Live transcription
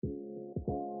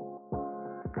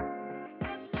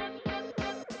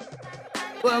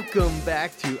Welcome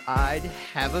back to I'd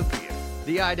Have a Beer.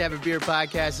 The I'd Have a Beer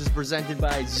podcast is presented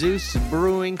by Zeus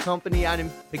Brewing Company out in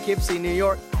Poughkeepsie, New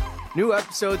York. New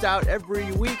episodes out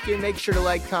every week, and make sure to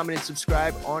like, comment, and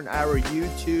subscribe on our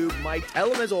YouTube. Mike,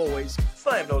 tell them as always.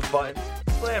 Slam those buttons.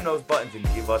 Slam those buttons and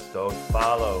give us those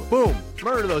follows. Boom.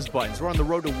 Murder those buttons. We're on the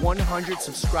road to 100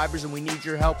 subscribers, and we need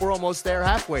your help. We're almost there,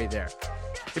 halfway there.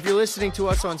 If you're listening to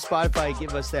us on Spotify,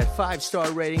 give us that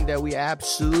 5-star rating that we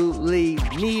absolutely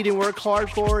need and work hard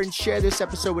for, and share this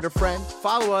episode with a friend.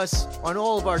 Follow us on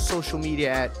all of our social media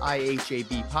at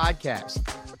IHAB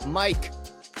Podcast. Mike,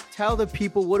 tell the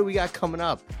people, what do we got coming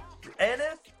up?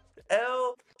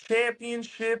 NFL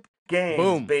Championship games,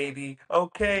 Boom. baby.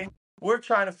 Okay, we're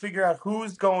trying to figure out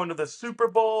who's going to the Super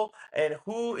Bowl and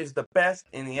who is the best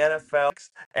in the NFL.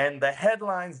 And the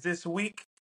headlines this week,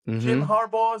 Jim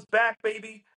Harbaugh is back,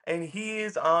 baby, and he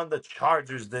is on the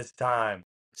Chargers this time.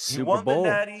 He won the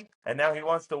Natty, and now he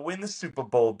wants to win the Super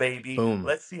Bowl, baby. Boom.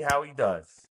 Let's see how he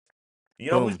does.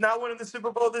 You know who's not winning the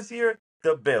Super Bowl this year?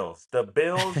 The Bills. The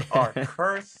Bills are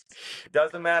cursed.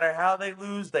 Doesn't matter how they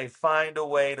lose, they find a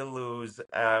way to lose.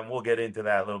 We'll get into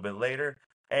that a little bit later.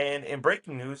 And in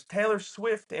breaking news, Taylor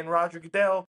Swift and Roger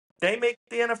Goodell, they make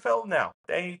the NFL now.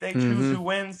 They choose who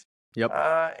wins. Yep.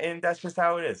 And that's just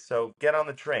how it is. So get on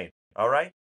the train. All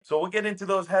right? So we'll get into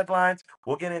those headlines.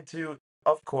 We'll get into,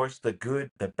 of course, the good,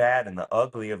 the bad, and the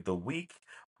ugly of the week.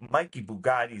 Mikey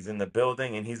Bugatti's in the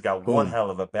building, and he's got one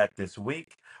hell of a bet this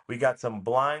week. We got some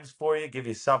blinds for you, give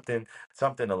you something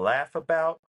to laugh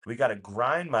about. We got to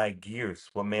grind my gears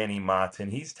with Manny Mott,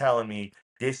 and he's telling me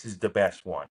this is the best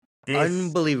one.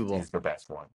 Unbelievable. This is the best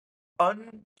one.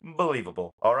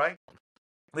 Unbelievable. All right?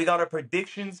 We got our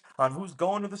predictions on who's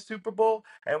going to the Super Bowl,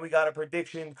 and we got a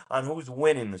prediction on who's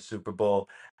winning the Super Bowl.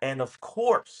 And of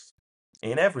course,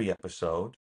 in every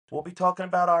episode, we'll be talking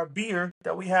about our beer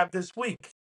that we have this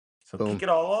week. So kick it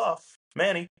all off.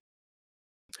 Manny,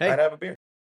 hey, I'd have a beer.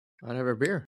 I'd have a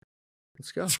beer.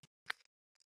 Let's go.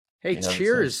 Hey,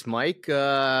 cheers, Mike.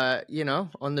 On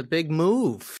the big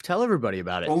move. Tell everybody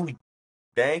about it. Ooh,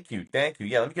 thank you.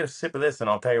 Yeah, let me get a sip of this, and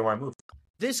I'll tell you where I moved.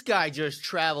 This guy just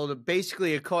traveled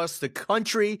basically across the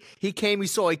country. He came, he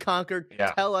saw, he conquered.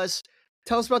 Yeah. Tell us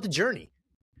about the journey.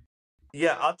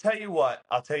 Yeah, I'll tell you what.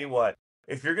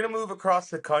 If you're gonna move across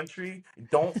the country,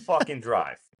 don't fucking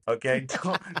drive. Okay,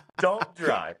 don't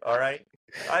drive. All right.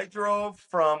 I drove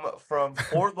from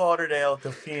Fort Lauderdale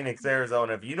to Phoenix,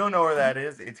 Arizona. If you don't know where that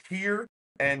is, it's here,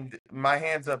 and my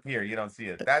hand's up here. You don't see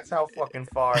it. That's how fucking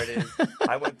far it is.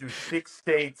 I went through 6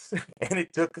 states, and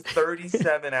it took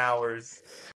 37 hours.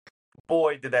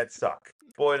 Boy, did that suck.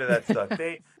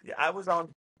 I was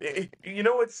on. You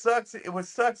know what sucks? What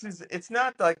sucks is it's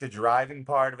not like the driving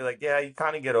part of it. Like, yeah, you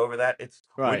kind of get over that. It's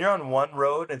when you're on one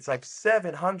road, it's like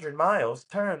 700 miles,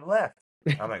 turn left.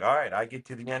 I'm like, all right, I get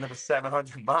to the end of the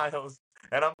 700 miles,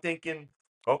 and I'm thinking,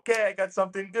 okay, I got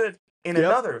something good. In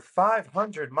another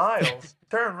 500 miles,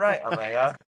 turn right. I'm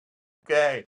like,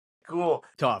 okay, cool.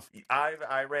 Tough.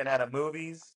 I ran out of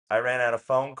movies. I ran out of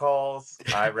phone calls.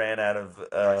 I ran out of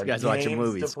games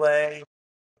to play.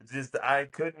 I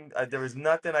couldn't, there was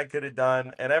nothing I could have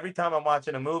done. And every time I'm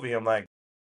watching a movie, I'm like,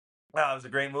 wow, it was a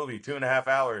great movie. 2.5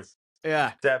 hours.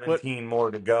 Yeah. 17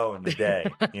 more to go in the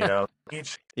day.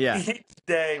 Each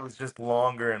day was just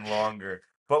longer and longer.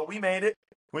 But we made it.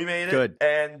 Good.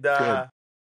 And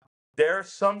there are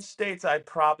some states I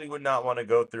probably would not want to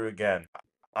go through again.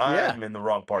 I'm in the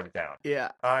wrong part of town. Yeah.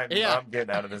 I'm getting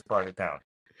out of this part of town.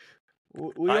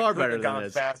 We are better than gone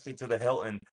this. faster to the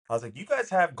Hilton. I was like, you guys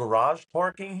have garage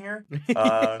parking here?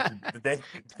 They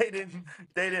didn't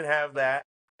have that.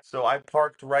 So I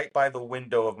parked right by the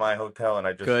window of my hotel, and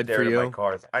I just stared at my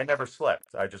cars. I never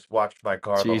slept. I just watched my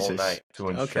car the whole night to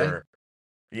ensure. Okay.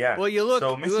 Yeah. Well, you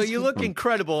look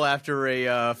incredible after a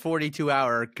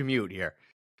 42-hour commute here.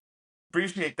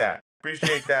 Appreciate that.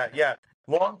 Yeah.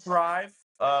 Long drive.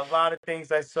 A lot of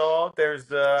things I saw. There's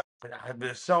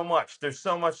so much. There's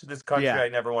so much to this country I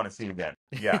never want to see again.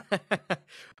 Yeah.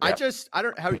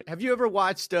 Have you ever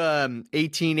watched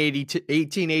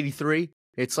 1883?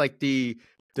 It's like the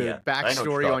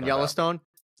backstory on Yellowstone.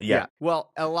 Yeah.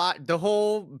 Well, the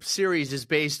whole series is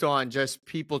based on just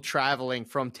people traveling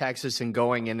from Texas and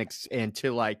going and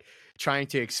to like trying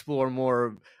to explore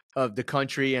more of the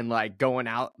country and like going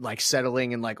out, like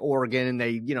settling in like Oregon, and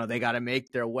they got to make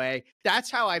their way.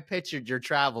 That's how I pictured your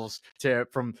travels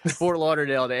from Fort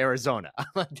Lauderdale to Arizona.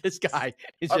 This guy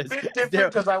is a bit different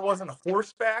because I wasn't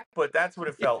horseback, but that's what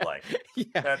it felt like. Yeah.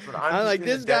 That's what I'm like.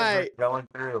 This guy going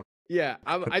through. Yeah,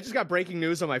 I just got breaking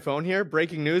news on my phone here.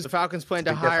 Breaking news: the Falcons plan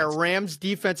to hire Rams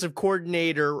defensive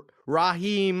coordinator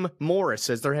Raheem Morris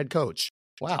as their head coach.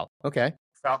 Wow. Okay.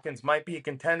 Falcons might be a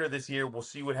contender this year. We'll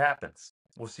see what happens.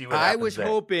 I was there.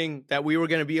 hoping that we were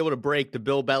going to be able to break the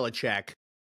Bill Belichick.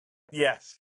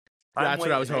 Yes. I'm That's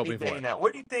what I was waiting any hoping day for. now.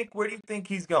 Where do you think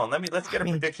he's going? Let's get I a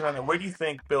mean, prediction on that. Where do you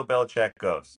think Bill Belichick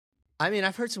goes?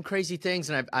 I've heard some crazy things,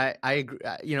 and I agree.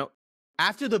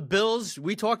 After the Bills,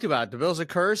 we talked about it, the Bills are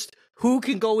cursed. Who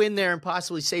can go in there and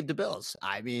possibly save the Bills?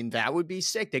 I mean, that would be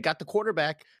sick. They got the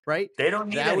quarterback, right? They don't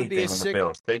need That would be anything a on the sick.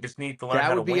 Bills. They just need to learn That how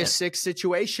to would be win. a sick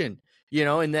situation,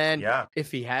 And then Yeah.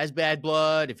 if he has bad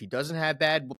blood, if he doesn't have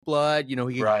bad blood,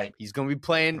 Right. he's going to be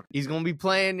playing. He's going to be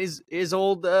playing his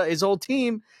old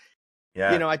team.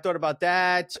 Yeah. I thought about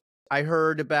that. I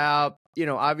heard about,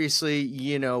 obviously,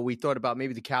 we thought about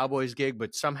maybe the Cowboys gig,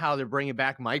 but somehow they're bringing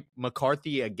back Mike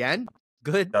McCarthy again.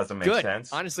 Good. Doesn't make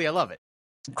sense. Honestly, I love it.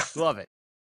 Love it.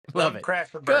 Let Love him it. crash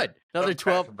the bird. Good. Let him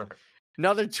crash the bird.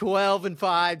 Another 12-5,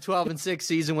 12-6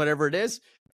 season, whatever it is.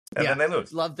 And then they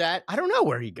lose. Love that. I don't know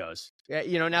where he goes.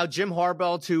 Now Jim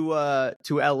Harbaugh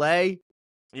to LA.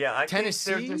 Yeah, I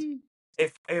Tennessee. Think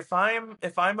if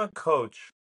I'm a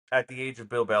coach at the age of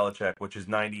Bill Belichick, which is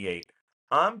 98,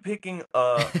 I'm picking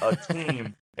a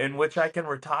team in which I can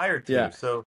retire to. Yeah.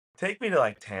 So take me to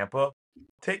like Tampa,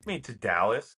 take me to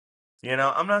Dallas.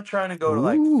 I'm not trying to go to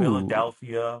like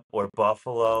Philadelphia or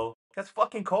Buffalo. That's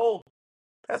fucking cold.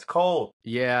 That's cold.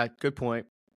 Yeah, good point.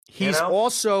 He's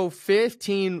also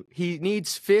 15. He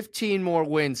needs 15 more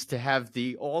wins to have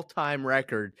the all-time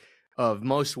record of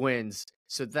most wins.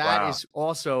 So that is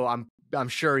also, I'm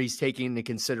sure he's taking into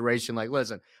consideration. Like,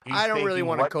 listen, I don't really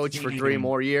want to coach for 3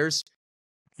 more years.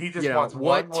 He just wants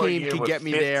what team can get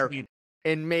me there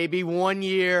in maybe 1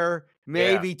 year,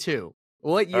 maybe 2.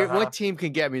 What team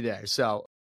can get me there? So,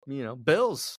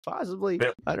 Bills possibly.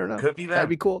 I don't know. Could be them. That'd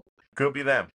be cool. Could be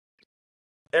them.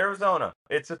 Arizona,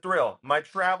 it's a thrill. My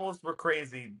travels were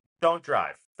crazy. Don't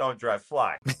drive.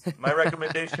 Fly. My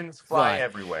recommendations, fly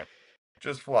everywhere.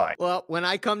 Just fly. Well, when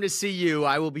I come to see you,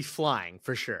 I will be flying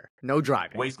for sure. No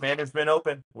driving. Waste Management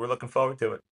open. We're looking forward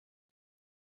to it.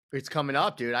 It's coming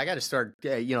up, dude. I got to start,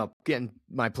 getting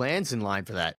my plans in line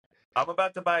for that. I'm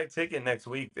about to buy a ticket next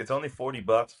week. It's only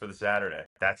 $40 for the Saturday.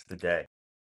 That's the day.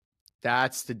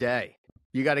 That's the day.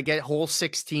 You got to get hole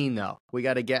 16 though. You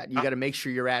got to make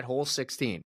sure you're at hole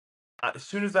 16. As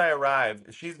soon as I arrive,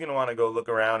 she's going to want to go look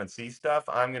around and see stuff.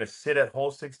 I'm going to sit at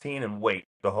hole 16 and wait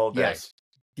the whole day. Yes.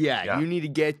 Yeah, you need to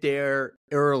get there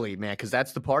early, man, because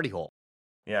that's the party hole.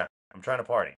 Yeah, I'm trying to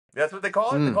party. That's what they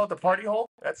call it? They call it the party hole?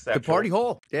 That's sexual. The party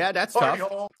hole. Yeah, that's party tough.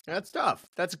 Hole. That's tough.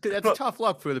 That's tough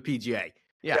luck for the PGA.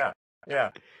 Yeah.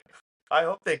 I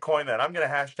hope they coin that. I'm going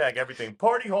to hashtag everything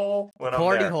party hole when I'm there.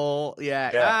 Party hole.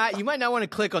 Yeah. You might not want to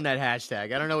click on that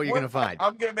hashtag. I don't know what you're going to find.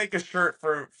 I'm going to make a shirt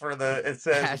for it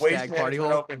says hashtag Waste party Management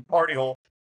hole. Open party hole.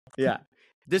 Yeah.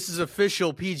 This is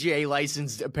official PGA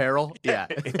licensed apparel. Yeah.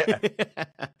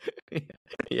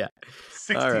 Yeah.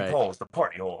 16th hole is the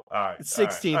party hole. All right.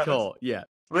 16th hole. Yeah.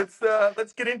 Let's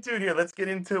get into it here. Let's get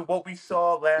into what we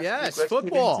saw last week. Yes,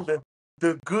 football. Get into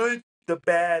the good, the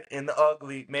bad, and the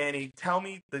ugly. Manny, tell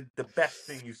me the best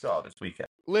thing you saw this weekend.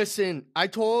 Listen, I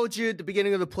told you at the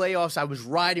beginning of the playoffs I was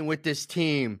riding with this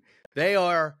team. They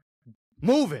are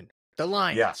moving. The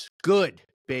Lions. Good,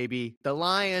 baby. The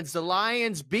Lions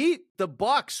beat the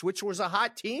Bucks, which was a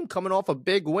hot team coming off a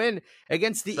big win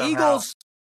against the Eagles.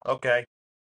 Okay.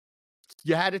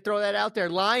 You had to throw that out there.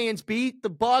 Lions beat the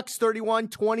Bucks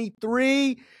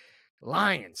 31-23.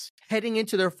 Lions heading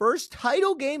into their first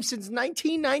title game since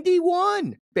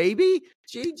 1991, baby.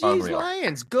 GG's Unreal.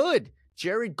 Lions, good.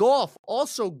 Jared Goff,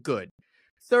 also good.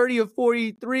 30 of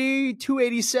 43,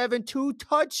 287, 2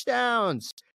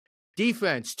 touchdowns.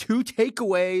 Defense, 2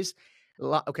 takeaways.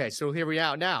 Okay, so here we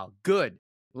are now. Good.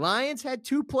 Lions had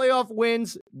 2 playoff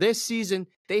wins this season.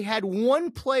 They had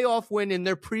 1 playoff win in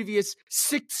their previous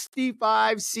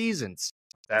 65 seasons.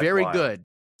 That's very wild. Good.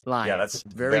 Lions. Yeah, that's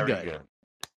very good.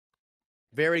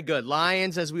 Very good.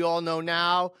 Lions, as we all know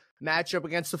now, match up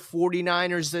against the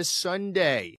 49ers this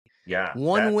Sunday. Yeah.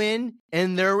 1 win,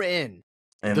 and they're in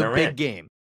the big game.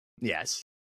 Yes.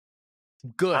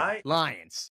 Good.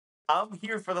 Lions. I'm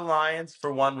here for the Lions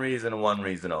for one reason and one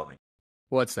reason only.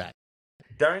 What's that?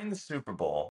 During the Super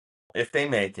Bowl, if they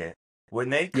make it, when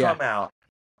they come out,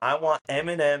 I want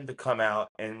Eminem to come out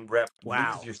and rep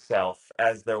Lose Yourself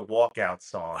as their walkout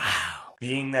song. Wow.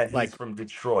 Being that he's from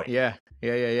Detroit. Yeah.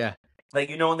 Like,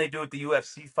 when they do it, the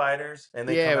UFC fighters, and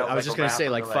they come out I was just going to say,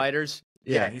 like, fighters.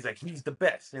 Yeah, he's like, he's the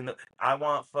best. And I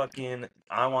want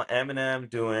Eminem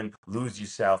doing Lose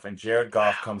Yourself, and Jared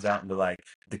Goff comes out and be like,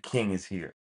 the king is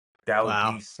here. That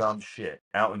would be some shit.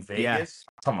 Out in Vegas?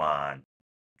 Come on.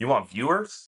 You want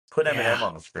viewers? Put Eminem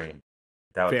on the screen.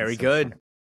 That would Very be good.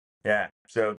 Yeah.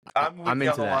 So I'm with I'm you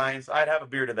on into the that. Lions. I'd have a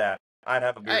beer to that. I'd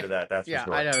have a beer Hey, to that. That's for yeah,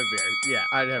 sure. I'd have a beer. Yeah,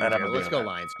 I'd have a I'd have beer. a beer Let's to go that.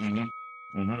 Lions.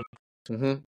 Mm-hmm.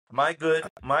 Mm-hmm. My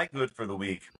good for the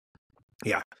week.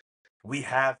 Yeah. We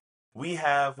have we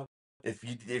have if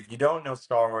you don't know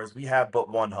Star Wars, we have but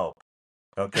one hope.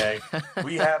 Okay?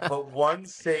 We have but one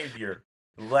savior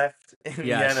left in the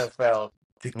Yes, NFL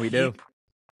to we do.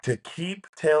 keep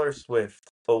Taylor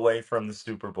Swift away from the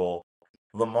Super Bowl.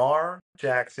 Lamar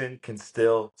Jackson can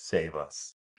still save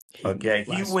us. Okay?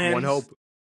 He Last one wins. hope.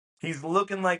 He's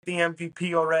looking like the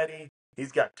MVP already.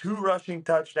 He's got 2 rushing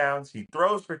touchdowns. He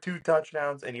throws for 2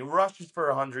 touchdowns and he rushes for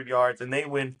 100 yards and they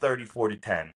win 34-10,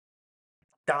 Wow.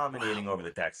 dominating over the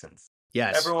Texans.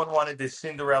 Yes. Everyone wanted this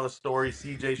Cinderella story,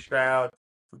 CJ Stroud,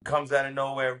 who comes out of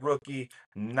nowhere, rookie.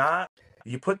 Not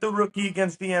You put the rookie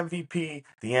against the MVP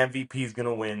is going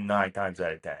to win 9 times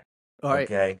out of 10. All right.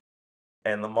 Okay?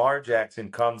 And Lamar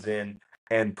Jackson comes in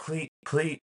and please,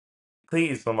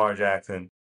 Lamar Jackson,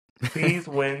 please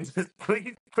win.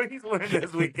 Please win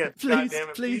this weekend. God Please, damn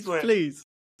it, please please, win. please.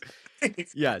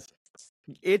 Please. Yes.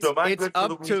 So my It's good for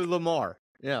the up to week. Lamar.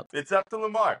 Yeah. It's up to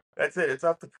Lamar. That's it. It's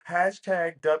up to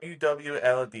hashtag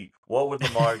WWLD. What would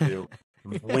Lamar do?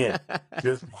 Win.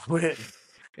 Just win.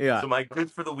 Yeah. So my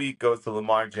good for the week goes to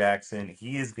Lamar Jackson.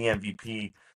 He is the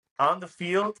MVP on the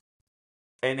field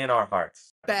and in our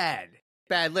hearts. Bad.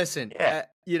 Listen, Yeah.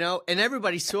 and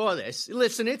everybody saw this.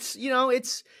 Listen, it's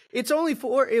only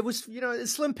it was,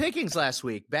 slim pickings last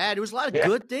week. Bad. There was a lot of Yeah.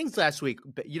 good things last week,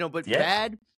 but Yeah.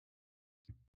 bad.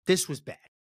 This was bad.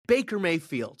 Baker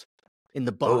Mayfield in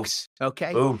the Bucks.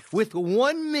 Okay. Oof. With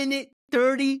 1 minute,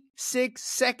 36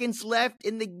 seconds left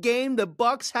in the game, the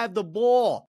Bucks have the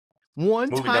ball. One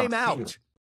Moving down the field. timeout.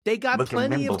 They got Looking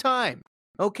plenty nimble. of time.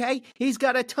 Okay? He's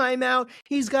got a timeout.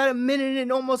 He's got a minute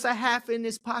and almost a half in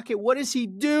his pocket. What does he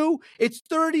do? It's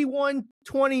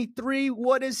 31-23.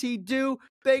 What does he do?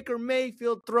 Baker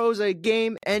Mayfield throws a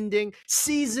game-ending,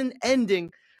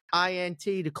 season-ending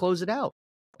INT to close it out.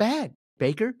 Bad,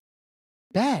 Baker.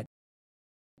 Bad.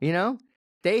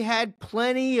 They had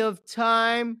plenty of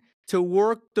time to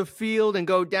work the field and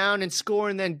go down and score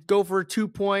and then go for a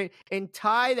 2-point and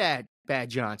tie that, Bad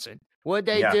Johnson. What'd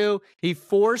they do? He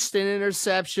forced an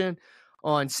interception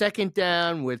on second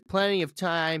down with plenty of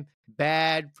time.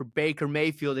 Bad for Baker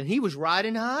Mayfield, and he was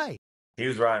riding high. He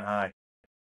was riding high.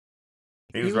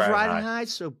 He was riding high,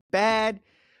 so bad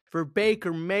for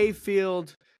Baker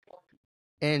Mayfield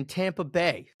and Tampa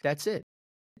Bay. That's it.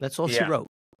 That's all she wrote.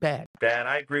 Bad. Bad.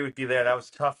 I agree with you there. That was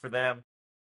tough for them.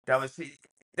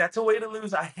 That's a way to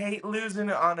lose. I hate losing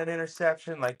on an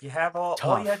interception. Like you have all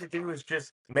you had to do is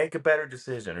just make a better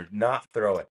decision or not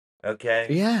throw it. Okay?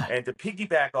 Yeah. And to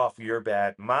piggyback off of your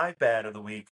bad, my bad of the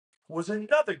week was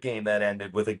another game that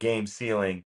ended with a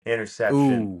game-sealing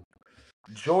interception. Ooh.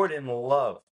 Jordan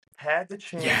Love had the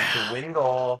chance to win it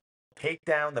all, take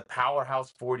down the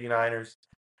powerhouse 49ers,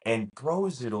 and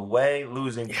throws it away,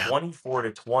 losing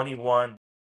 24-21,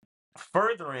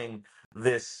 furthering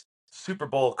this Super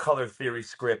Bowl color theory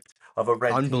script of a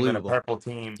red team and a purple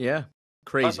team. Yeah,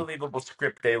 crazy. Unbelievable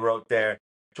script they wrote there.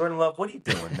 Jordan Love, what are you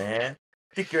doing, man?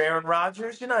 Think you're Aaron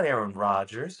Rodgers? You're not Aaron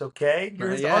Rodgers, okay?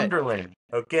 You're his underling,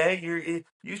 okay?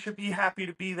 You should be happy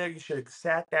to be there. You should have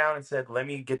sat down and said, let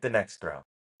me get the next throw.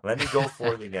 Let me go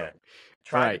for it again.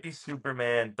 Try to be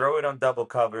Superman, throw it on double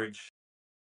coverage,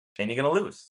 and you're going to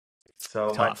lose.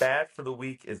 So my bad for the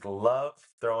week is Love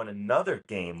throwing another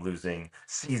game-losing,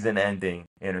 season-ending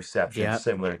interception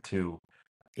similar to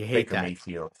Baker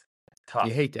Mayfield. Tough.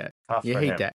 You hate that. Tough you for hate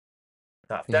him. that.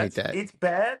 Tough. You hate that. It's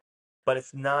bad, but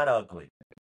it's not ugly.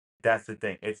 That's the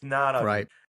thing. It's not ugly. Right.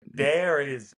 There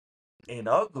is an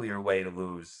uglier way to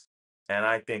lose, and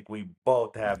I think we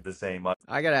both have the same.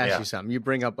 I got to ask you something. You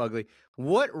bring up ugly.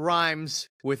 What rhymes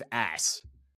with ass?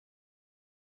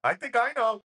 I think I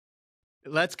know.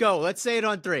 Let's go. Let's say it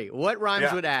on 3. What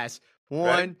rhymes with ass?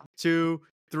 1, 2,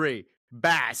 3.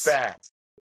 Bass. Bass.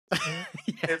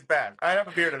 It's bad. I have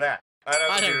a beer to that. I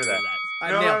have a beer to that. I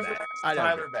nailed that.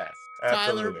 Tyler Bass.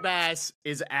 Tyler Bass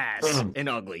is ass and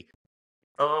ugly.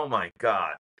 Oh my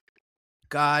God.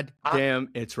 God damn,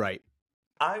 it's right.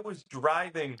 I was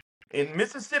driving in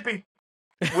Mississippi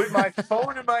with my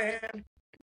phone in my hand,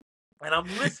 and I'm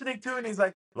listening to it, and he's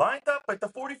like, lined up at the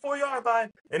 44-yard line.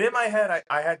 And in my head,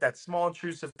 I had that small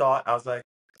intrusive thought. I was like,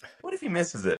 what if he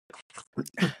misses it?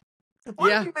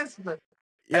 What if he misses it?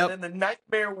 Yep. And then the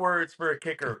nightmare words for a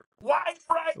kicker, wide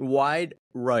right. Wide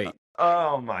right.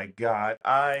 Oh my God.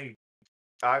 I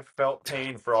felt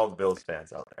pain for all the Bills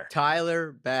fans out there.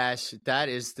 Tyler Bass,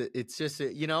 it's just,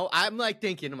 I'm like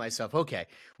thinking to myself, okay,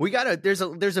 there's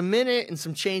a minute and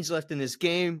some change left in this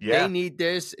game. Yeah. They need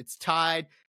this. It's tied.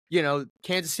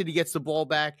 Kansas City gets the ball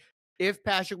back. If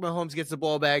Patrick Mahomes gets the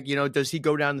ball back, does he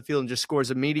go down the field and just scores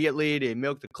immediately to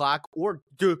milk the clock? Or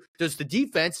does the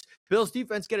Bills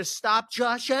defense, get a stop?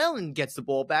 Josh Allen gets the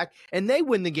ball back and they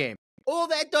win the game. All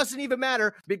that doesn't even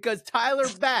matter because Tyler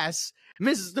Bass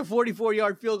misses the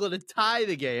 44-yard field goal to tie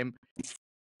the game.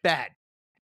 Bad.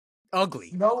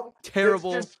 Ugly. No,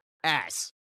 terrible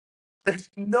ass. There's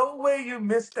no way you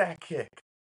missed that kick.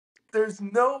 There's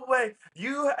no way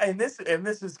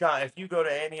this is gone. If you go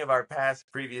to any of our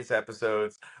previous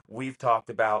episodes, we've talked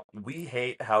about we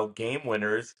hate how game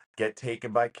winners get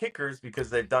taken by kickers because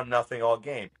they've done nothing all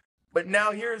game. But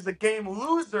now here's a game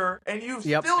loser, and you've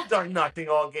still done nothing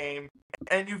all game,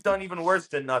 and you've done even worse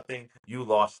than nothing. You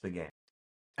lost the game.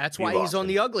 That's why he's on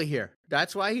the ugly here.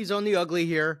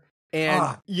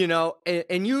 And,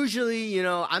 and usually,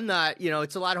 I'm not,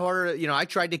 it's a lot harder. I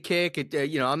tried to kick it.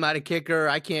 I'm not a kicker.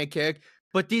 I can't kick.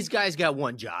 But these guys got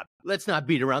one job. Let's not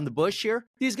beat around the bush here.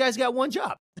 These guys got one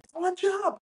job. One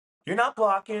job. You're not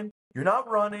blocking. You're not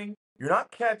running. You're not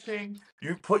catching.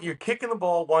 You're kicking the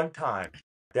ball one time.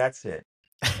 That's it.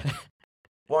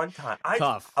 One time.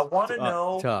 Tough. I want to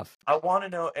know. Tough. I want to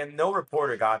know. And no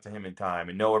reporter got to him in time.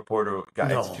 And no reporter got.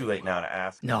 No. It's too late now to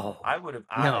ask. No. I would have.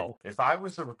 No. If I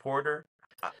was a reporter,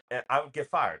 I would get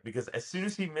fired because as soon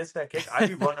as he missed that kick, I'd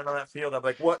be running on that field. I'd be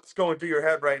like, "What's going through your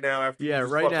head right now?" After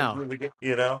right now.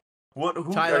 What?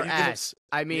 Who? Tyler Ass.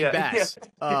 Bass.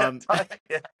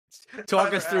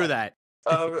 Talk us through that.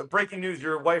 Breaking news: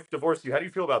 your wife divorced you. How do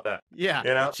you feel about that?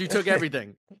 Yeah. She took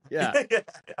everything. Yeah.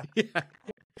 Yeah.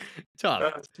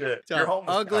 Tough.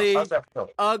 Tough.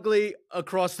 Ugly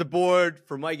across the board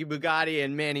for Mikey Bugatti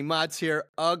and Manny Mutz here.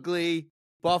 Ugly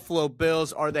Buffalo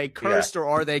Bills. Are they cursed or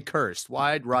are they cursed?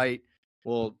 Wide right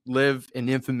will live in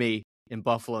infamy in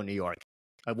Buffalo, New York.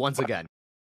 Once again.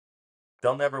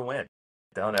 They'll never win.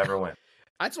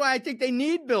 That's why I think they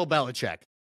need Bill Belichick.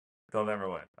 They'll never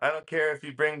win. I don't care if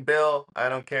you bring Bill. I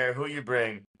don't care who you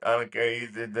bring. I don't care.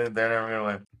 They're never going to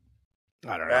win.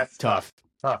 I don't know. That's tough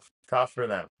for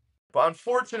them. But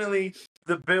unfortunately,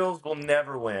 the Bills will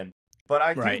never win. But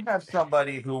I do have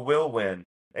somebody who will win,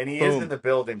 and he is in the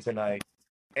building tonight,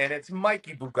 and it's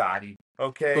Mikey Bugatti,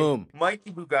 okay? Boom.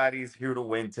 Mikey Bugatti is here to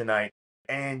win tonight.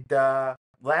 And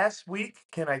last week,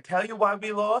 can I tell you why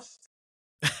we lost?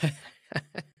 Do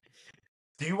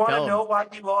you want to know why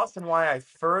we lost and why I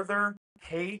further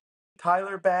hate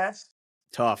Tyler Bass?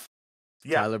 Tough.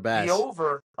 Yeah, Tyler Bass. The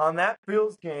over on that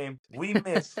Bills game, we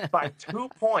missed by 2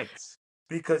 points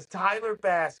because Tyler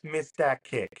Bass missed that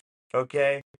kick,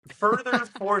 okay? Further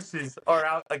forces are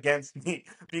out against me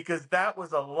because that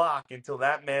was a lock until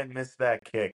that man missed that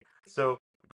kick. So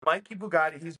Mikey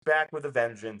Bugatti, he's back with a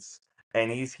vengeance, and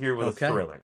he's here with a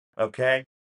thriller, okay?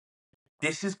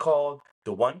 This is called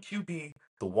the 1 QB,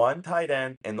 the 1 tight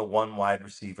end, and the 1 wide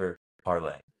receiver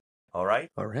parlay, all right?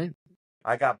 All right.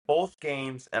 I got both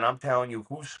games, and I'm telling you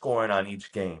who's scoring on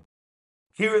each game.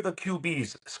 Here are the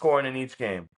QBs scoring in each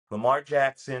game. Lamar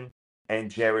Jackson and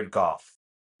Jared Goff.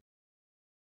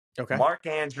 Okay. Mark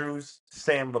Andrews,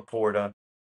 Sam Laporta.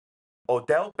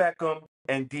 Odell Beckham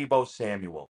and Deebo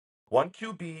Samuel. 1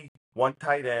 QB, 1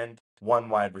 tight end, 1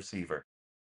 wide receiver.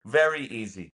 Very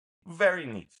easy. Very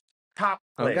neat. Top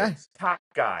players, top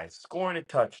guys, scoring a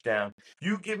touchdown.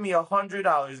 You give me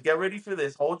 $100. Get ready for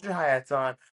this. Hold your hats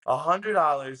on.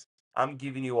 $100. I'm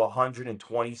giving you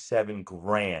 127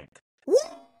 grand.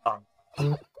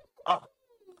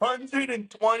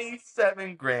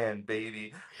 127 grand,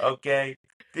 baby. Okay,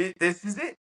 this is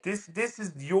it. This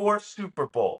is your Super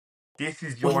Bowl. This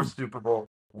is your Super Bowl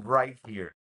right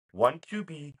here. 1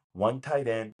 QB, 1 tight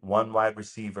end, 1 wide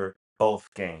receiver, both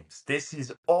games. This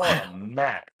is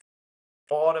automatic.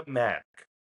 Automatic.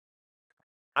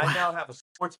 I now have a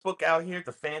sports book out here,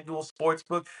 the FanDuel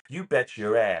Sportsbook. You bet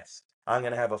your ass. I'm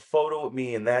going to have a photo of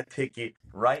me in that ticket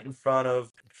right in front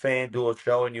of FanDuel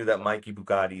showing you that Mikey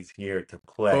Bugatti's here to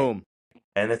play. Boom.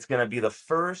 And it's going to be the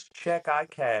first check I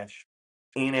cash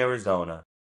in Arizona.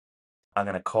 I'm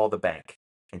going to call the bank.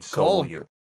 And so will you.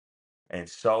 And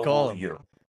so will you.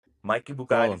 Mikey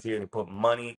Bugatti's here to put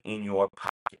money in your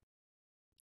pocket.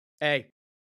 Hey,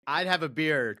 I'd have a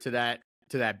beer to that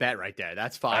bet right there.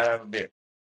 That's fine. I'd have a beer.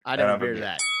 I'd have a beer to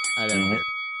that. I'd have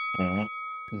a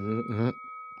beer.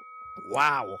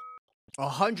 Wow.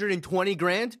 120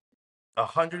 grand?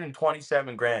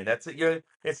 127 grand. That's it.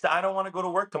 I don't want to go to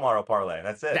work tomorrow parlay.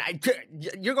 That's it.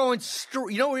 You're going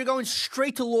you're going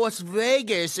straight to Las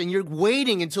Vegas and you're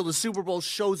waiting until the Super Bowl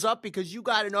shows up because you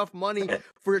got enough money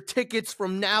for tickets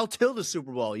from now till the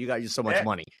Super Bowl. You got so much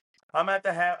money. I'm at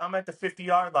the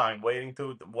 50-yard line waiting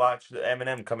to watch the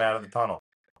Eminem come out of the tunnel.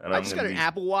 And I I'm just going got to an be.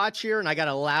 Apple Watch here, and I got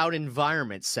a loud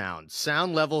environment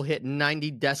sound level hitting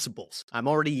 90 decibels. I'm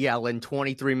already yelling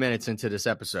 23 minutes into this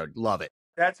episode. Love it.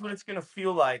 That's what it's going to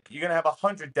feel like. You're going to have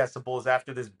 100 decibels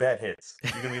after this bet hits.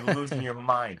 You're going to be losing your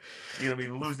mind. You're going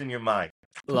to be losing your mind.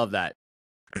 Love that.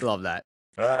 Love that.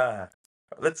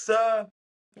 Let's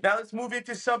now let's move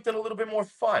into something a little bit more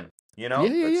fun.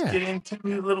 Let's Yeah. get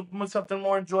into something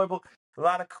more enjoyable. A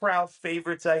lot of crowd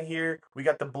favorites I hear. We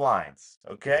got the blinds,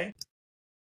 okay?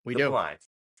 We The do. blinds.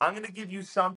 I'm gonna give you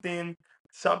something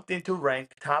to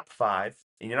rank top 5,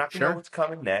 and you're not gonna know Sure. what's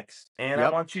coming next. And I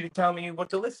Yep. want you to tell me what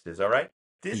the list is. All right?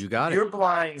 You got it. Your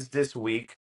blinds this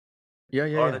week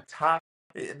are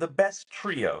the best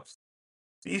trios.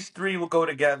 These 3 will go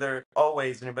together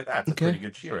always, and you'll be like, that's a pretty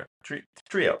good trio.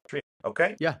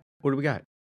 Okay? Yeah. What do we got?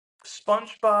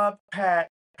 SpongeBob,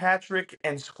 Patrick,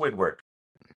 and Squidward.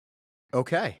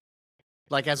 Okay.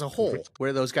 Like as a whole,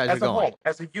 where those guys As are a going. whole,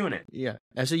 as a unit. Yeah.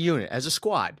 As a unit, as a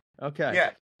squad. Okay.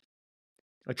 Yeah.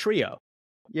 A trio.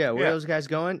 Yeah. Where are those guys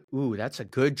going? Ooh, that's a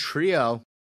good trio.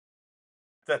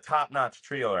 It's a top-notch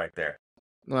trio right there.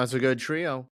 Well, that's a good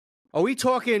trio. Are we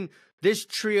talking this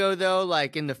trio, though,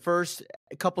 like in the first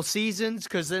couple seasons?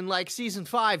 Because then, like, season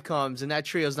 5 comes, and that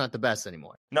trio's not the best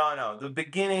anymore. No. The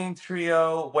beginning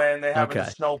trio when they have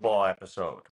a snowball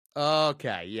episode.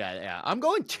 Okay, yeah. I'm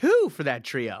going 2 for that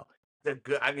trio. They're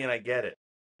good. I mean, I get it.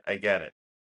 I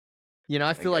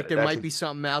feel like there might be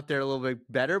something out there a little bit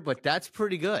better, but that's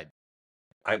pretty good.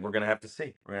 We're going to have to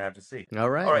see. All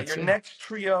right. All right, your next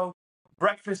trio,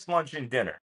 breakfast, lunch, and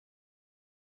dinner.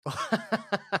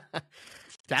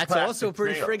 That's Classic also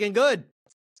pretty trio. friggin' good.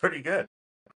 Pretty good.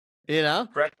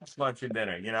 Breakfast, lunch, and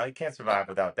dinner. You can't survive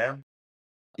without them.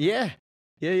 Yeah.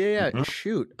 Mm-hmm.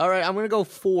 Shoot. All right, I'm going to go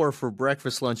 4 for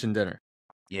breakfast, lunch, and dinner.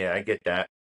 Yeah, I get that.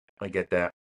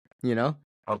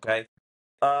 Okay.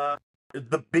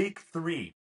 The big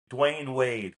 3, Dwayne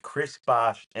Wade, Chris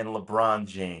Bosh, and LeBron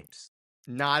James.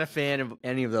 Not a fan of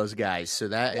any of those guys, so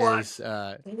that is not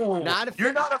a fan.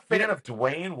 You're not a fan of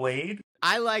Dwayne Wade?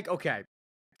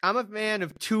 I'm a fan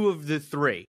of 2 of the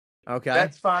 3. Okay.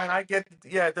 That's fine. I get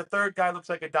the third guy looks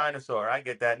like a dinosaur. I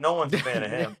get that. No one's a fan of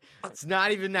him. It's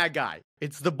not even that guy.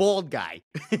 It's the bald guy.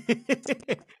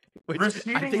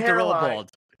 Receding I think they're all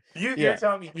bald. You're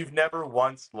telling me you've never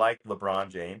once liked LeBron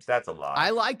James? That's a lie. I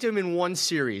liked him in one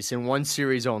series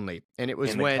only, and it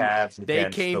was when they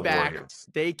came back. Warriors.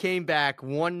 They came back down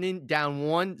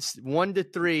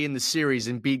 1-3 in the series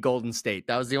and beat Golden State.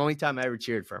 That was the only time I ever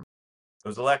cheered for him. It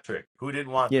was electric. Who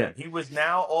didn't want that? He was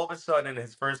now all of a sudden,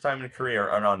 his first time in his career,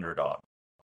 an underdog.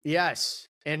 Yes,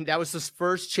 and that was his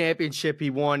first championship he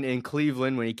won in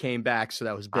Cleveland when he came back, so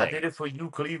that was big. I did it for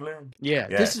you, Cleveland. Yeah.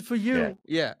 This is for you.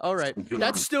 Yeah. All right.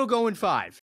 That's still going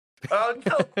 5. Oh,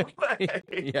 no way.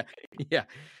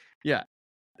 Yeah.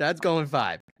 That's going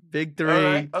 5. Big 3. All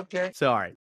right. Okay.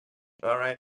 Sorry. All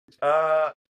right.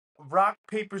 Rock,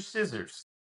 paper, scissors.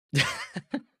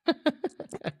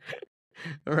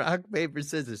 Rock, paper,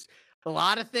 scissors. A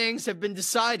lot of things have been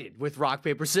decided with rock,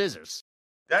 paper, scissors.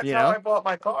 That's how I bought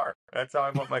my car.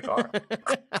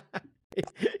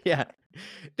 Yeah.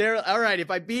 All right. If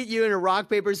I beat you in a rock,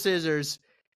 paper, scissors,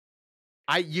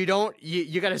 you got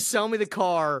to sell me the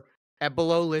car at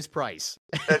below list price.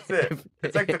 That's it.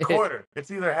 It's like the quarter.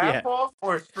 It's either half off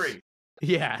or it's free.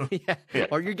 Yeah.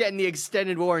 Or you're getting the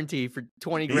extended warranty for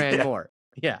 20 grand more.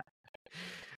 Yeah.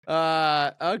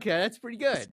 Okay, that's pretty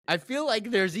good. I feel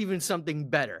like there's even something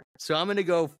better. So I'm going to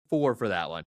go 4 for that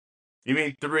one. You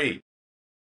mean 3?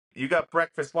 You got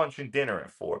breakfast, lunch, and dinner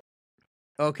at 4.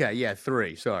 Okay, yeah,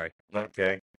 3. Sorry.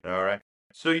 Okay. All right.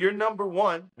 So your number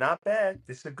 1, not bad.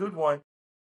 This is a good one.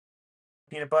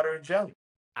 Peanut butter and jelly.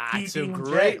 It's a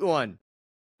great one.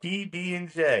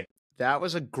 PB&J. That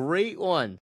was a great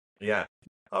one. Yeah.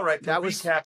 All right. To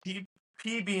recap,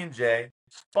 PB&J,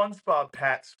 SpongeBob,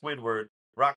 Pat, Squidward,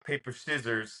 rock, paper,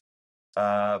 scissors,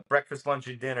 breakfast, lunch,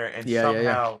 and dinner, and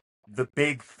somehow the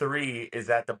big 3 is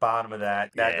at the bottom of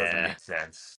that. That doesn't make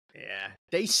sense. Yeah,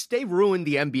 they ruined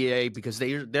the NBA because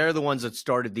they're the ones that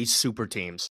started these super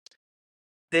teams.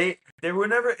 They were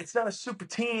never. It's not a super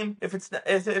team if it's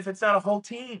not a whole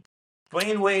team.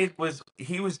 Dwayne Wade was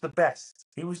the best.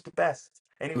 He was the best,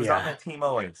 and he was on that team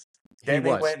always. Then they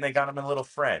went and they got him a little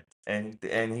friend, and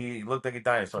he looked like a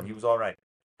dinosaur. He was all right,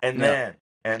 and then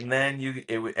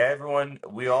everyone,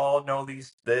 we all know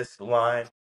this line.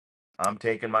 I'm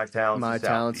taking my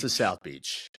talents to South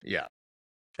Beach. Yeah.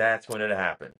 That's when it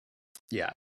happened.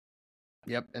 Yeah.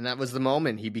 Yep. And that was the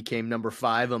moment he became number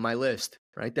 5 on my list.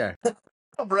 Right there.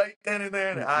 Right then and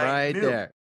there. Right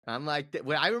there. I'm like,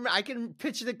 I can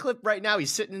picture the clip right now.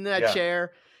 He's sitting in that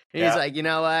chair, and he's like, you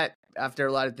know what? after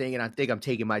a lot of thinking, I think I'm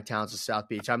taking my talents to South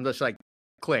Beach. I'm just like,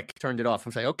 click, turned it off.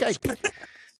 I'm like, okay,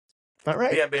 all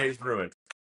right. The NBA's ruined.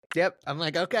 Yep. I'm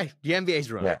like, okay, the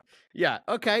NBA's ruined. Yeah.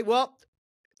 Okay. Well,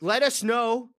 let us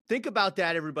know. Think about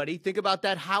that, everybody. Think about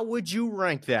that. How would you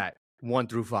rank that 1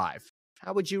 through 5?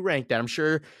 How would you rank that? I'm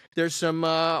sure there's some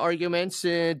arguments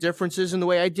and differences in the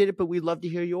way I did it, but we'd love to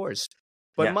hear yours.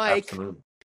 But Mike, absolutely.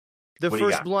 the What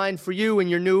first blind for you and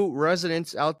your new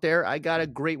residents out there, I got a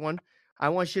great one. I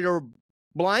want you to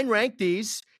blind rank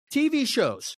these TV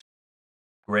shows.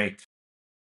 Great.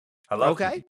 I love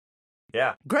Okay. TV.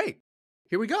 Yeah. Great.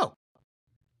 Here we go.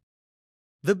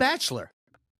 The Bachelor.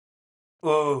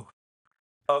 Oh,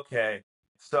 okay.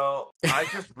 So I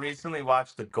just recently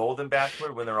watched The Golden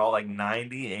Bachelor when they're all like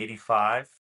 90, 85.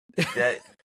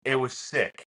 It was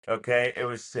sick. Okay. It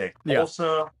was sick. Yeah.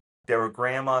 Also, there were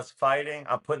grandmas fighting.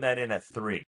 I'm putting that in at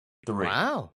 3. 3.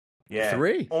 Wow. Yeah.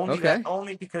 3.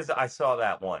 Only because I saw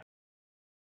that one.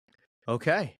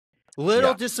 Okay.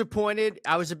 Little disappointed.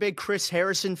 I was a big Chris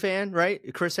Harrison fan, right?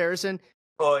 Chris Harrison.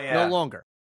 Oh, yeah. No longer.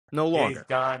 Yeah, he's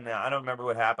gone now. I don't remember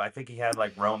what happened. I think he had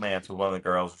like romance with one of the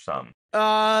girls or something.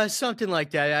 Something like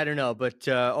that. I don't know, but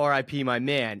R.I.P. my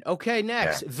man. Okay,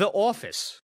 next, The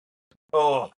Office.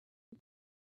 Oh,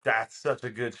 that's such a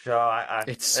good show.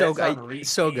 It's so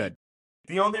good.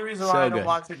 The only reason why I don't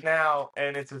watch it now,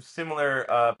 and it's a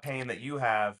similar pain that you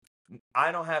have,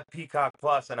 I don't have Peacock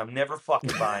Plus, and I'm never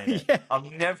fucking buying it. Yeah.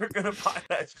 I'm never gonna buy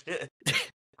that shit.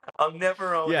 I'm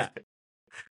never owning it.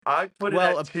 I put it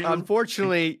at 2.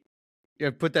 Unfortunately,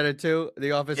 you put that at 2,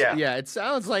 The Office. Yeah, it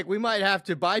sounds like we might have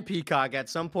to buy Peacock at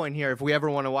some point here if we ever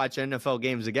want to watch NFL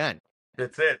games again.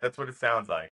 That's it. That's what it sounds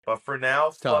like. But for now,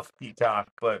 fuck Peacock,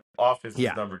 but Office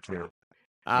is number 2.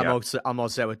 I'm all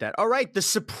set with that. All right, The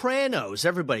Sopranos,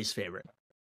 everybody's favorite.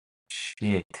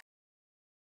 Shit.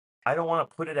 I don't want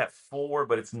to put it at 4,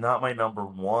 but it's not my number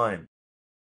 1.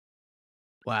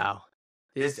 Wow.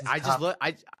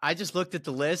 I just looked at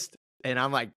the list. And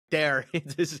I'm like, this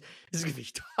is gonna be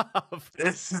tough.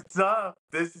 This is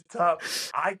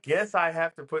tough. I guess I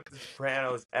have to put The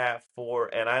Sopranos at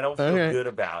 4, and I don't feel good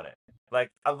about it.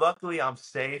 Like, luckily I'm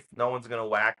safe. No one's gonna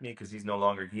whack me because he's no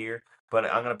longer here. But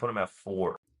I'm gonna put him at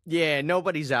 4. Yeah,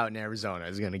 nobody's out in Arizona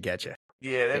is gonna get you.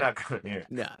 Yeah, they're not coming here.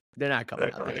 No, they're not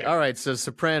coming out here. All right, so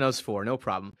Sopranos 4, no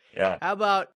problem. Yeah. How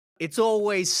about It's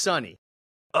Always Sunny?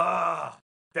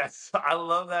 I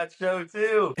love that show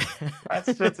too.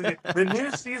 That's such a good. The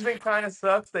new season kind of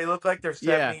sucks. They look like they're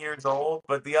 70 years old,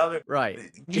 but the other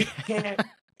you can't.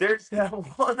 There's that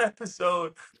one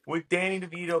episode where Danny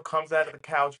DeVito comes out of the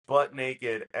couch butt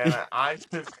naked, and I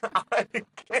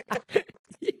can't.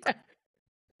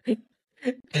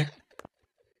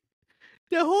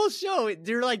 The whole show,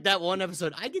 they're like that one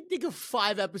episode. I can think of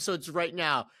 5 episodes right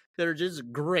now that are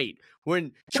just great.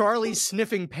 When Charlie's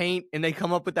sniffing paint and they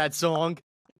come up with that song.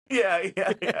 Yeah.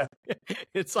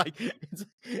 It's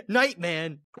Night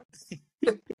Man.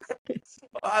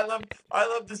 I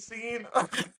love the scene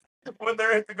when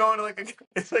they're going to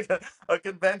it's like a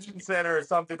convention center or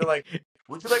something. They're like,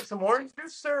 would you like some orange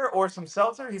juice, sir, or some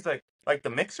seltzer? He's like the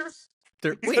mixers?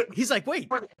 He's like,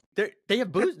 they have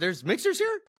booze? There's mixers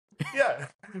here? Yeah.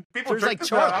 People drink like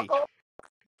Charlie.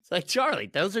 It's like,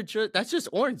 Charlie, that's just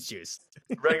orange juice.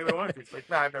 Regular orange juice. Like,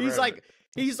 nah, I've never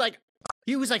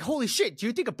he was like, holy shit, do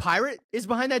you think a pirate is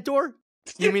behind that door?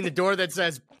 You mean the door that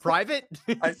says private?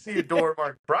 I see a door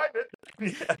marked private.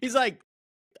 Yeah. He's like,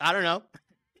 I don't know.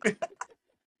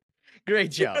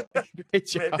 Great show.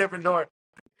 Different door.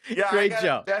 Yeah, great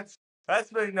show. That's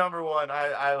my number 1.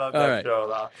 I love that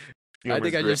show. I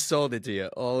think I just sold it to you.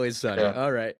 Always Sunny. Yeah.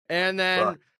 All right. And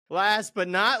then last but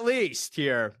not least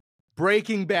here,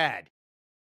 Breaking Bad.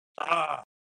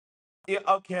 Yeah,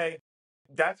 okay.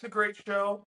 That's a great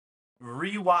show.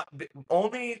 Rewatch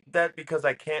only that because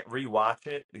I can't rewatch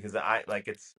it because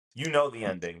it's the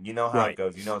ending. You know how it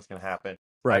goes. You know what's gonna happen.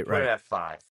 Right. I put it at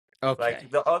 5. Okay. Like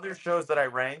the other shows that I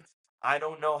ranked, I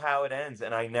don't know how it ends,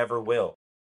 and I never will.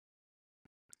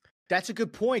 That's a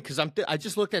good point because I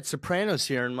just looked at Sopranos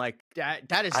here and like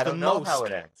that is I the don't know most. How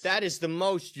it ends. That is the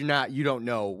most you don't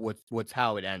know what's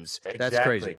how it ends. Exactly. That's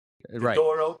crazy. The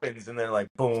door opens and then like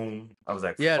boom. I was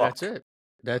like, yeah, fuck. that's it.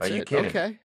 That's Are it. you kidding?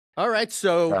 Okay. All right.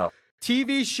 So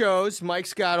TV shows,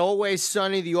 Mike's got Always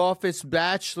Sunny, The Office,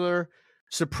 Bachelor,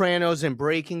 Sopranos, and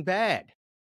Breaking Bad.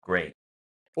 Great.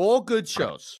 All good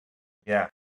shows. Yeah.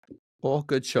 All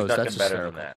good shows. That's better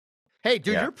than that. Hey,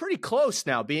 dude, you're pretty close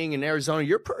now. Being in Arizona,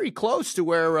 you're pretty close to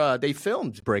where they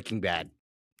filmed Breaking Bad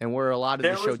and where a lot of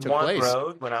the show took place. There was one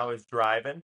road when I was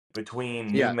driving between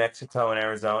New Mexico and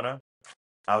Arizona.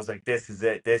 I was like, this is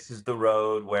it. This is the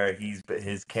road where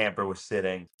his camper was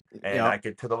sitting. And I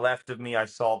could, to the left of me, I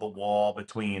saw the wall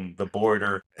between the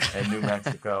border and New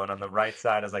Mexico. And on the right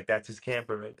side, I was like, that's his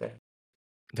camper right there.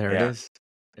 There it is.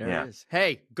 There Yeah. it is.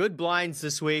 Hey, good blinds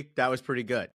this week. That was pretty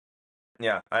good.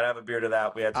 Yeah, I'd have a beer to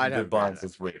that. We had some good blinds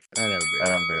this week. I'd have a beer. I'd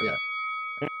have a beer to Yeah.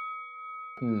 that.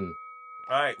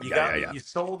 All right, you Yeah, got yeah, me. yeah. You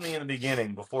sold me in the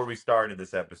beginning before we started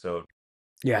this episode.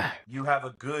 Yeah. You have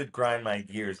a good grind my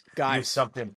gears. You have Guys.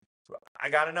 something. I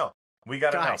gotta know. We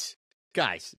gotta know.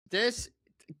 Guys,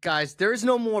 there is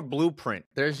no more blueprint.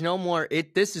 There's no more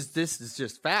this is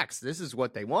just facts. This is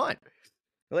what they want.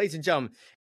 Ladies and gentlemen,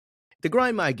 the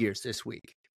grind my gears this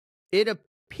week. It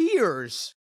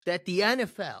appears that the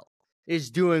NFL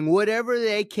is doing whatever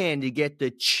they can to get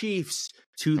the Chiefs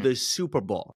to the Super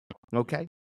Bowl. Okay?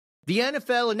 The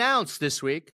NFL announced this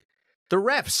week the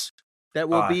refs that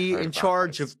will be in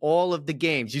charge of all of the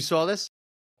games. You saw this?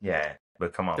 Yeah,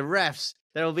 but come on. The refs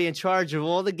that will be in charge of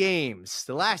all the games.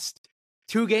 The last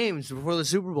 2 games before the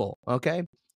Super Bowl. Okay?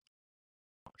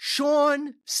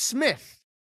 Sean Smith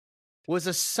was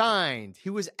assigned. He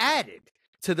was added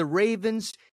to the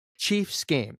Ravens-Chiefs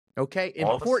game. Okay?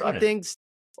 Important things.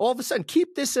 All of a sudden,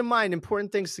 keep this in mind.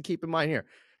 Important things to keep in mind here.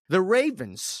 The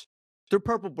Ravens, the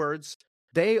Purple Birds,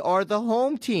 they are the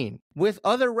home team. With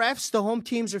other refs, the home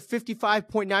teams are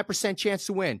 55.9% chance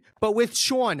to win. But with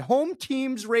Sean, home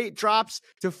team's rate drops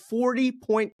to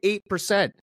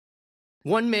 40.8%.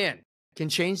 One man can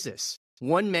change this.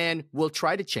 One man will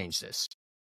try to change this.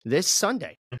 This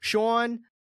Sunday, Sean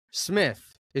Smith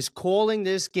is calling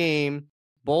this game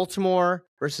Baltimore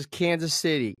versus Kansas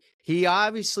City. He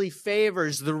obviously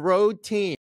favors the road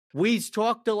team. We've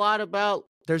talked a lot about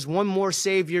there's one more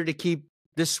savior to keep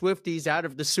the Swifties out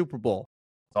of the Super Bowl.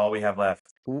 That's all we have left.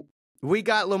 We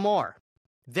got Lamar.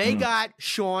 They got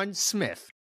Sean Smith.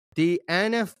 The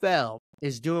NFL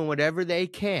is doing whatever they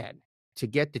can to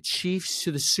get the Chiefs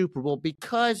to the Super Bowl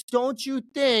because don't you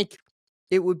think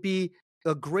it would be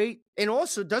a great, and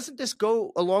also doesn't this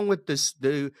go along with this,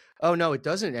 oh no, it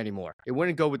doesn't anymore. It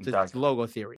wouldn't go with the logo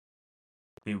theory.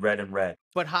 Be red and red.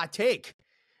 But hot take,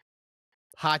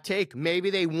 maybe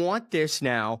they want this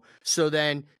now, so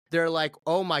then they're like,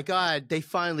 oh my God, they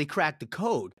finally cracked the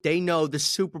code. They know the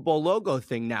Super Bowl logo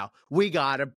thing now. We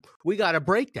gotta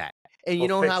break that. And you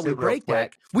know how we break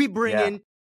that? We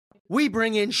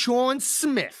bring in Sean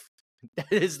Smith.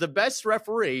 That is the best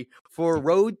referee for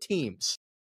road teams.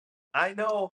 I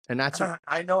know. And that's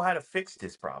I know how to fix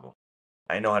this problem.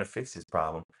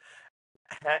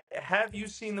 Have you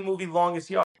seen the movie Longest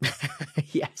Yard?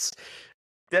 Yes.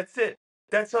 That's it.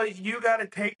 That's all. You got to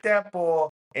take that ball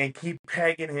and keep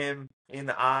pegging him in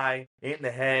the eye, in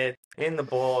the head, in the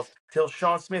balls, till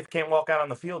Sean Smith can't walk out on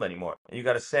the field anymore. You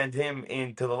got to send him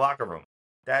into the locker room.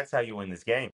 That's how you win this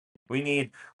game. We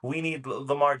need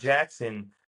Lamar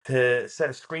Jackson to set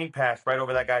a screen pass right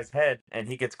over that guy's head, and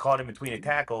he gets caught in between a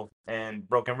tackle and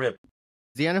broken rib.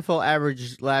 The NFL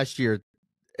averaged last year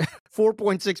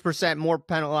 4.6% more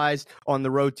penalized on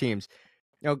the road teams.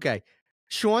 Okay.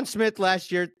 Sean Smith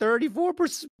last year,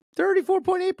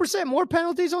 34.8% more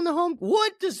penalties on the home.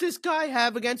 What does this guy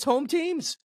have against home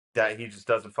teams? That he just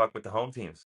doesn't fuck with the home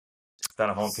teams. He's not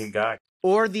a home team guy.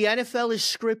 Or the NFL is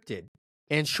scripted,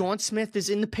 and Sean Smith is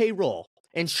in the payroll,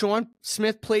 and Sean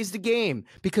Smith plays the game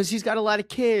because he's got a lot of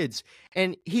kids,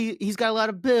 and he's got a lot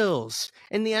of bills,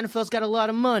 and the NFL's got a lot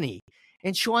of money,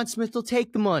 and Sean Smith will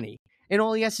take the money, and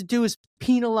all he has to do is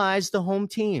penalize the home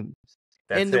team.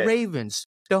 And the Ravens,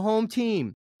 the home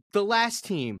team, the last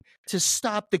team to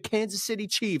stop the Kansas City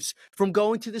Chiefs from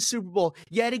going to the Super Bowl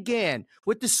yet again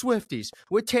with the Swifties,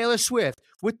 with Taylor Swift,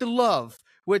 with the love,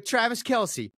 with Travis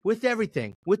Kelce, with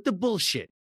everything, with the bullshit.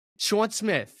 Sean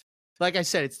Smith. Like I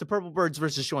said, it's the Purple Birds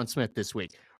versus Sean Smith this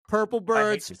week. Purple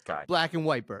Birds, black and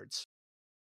white birds.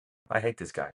 I hate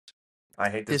this guy. I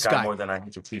hate this guy more than I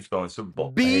hate the Chiefs going Super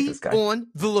Bowl. Be on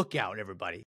the lookout,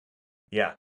 everybody.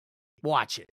 Yeah.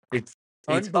 Watch it. It's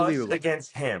unbelievable. Us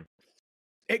against him.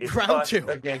 It's round 2.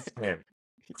 Against him.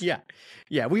 Yeah.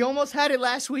 Yeah, we almost had it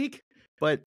last week,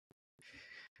 but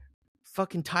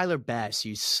fucking Tyler Bass,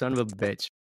 you son of a bitch.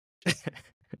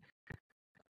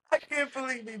 I can't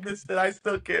believe he missed it. I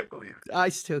still can't believe it. I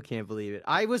still can't believe it.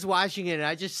 I was watching it and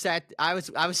I just sat. I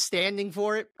was standing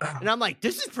for it, and I'm like,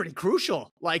 this is pretty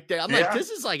crucial. Like, like, this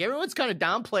is like everyone's kind of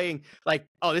downplaying. Like,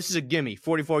 oh, this is a gimme,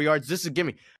 44 yards. This is a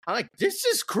gimme. I'm like, this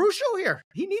is crucial here.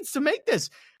 He needs to make this.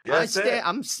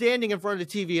 I'm standing in front of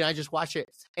the TV and I just watch it,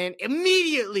 and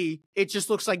immediately it just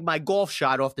looks like my golf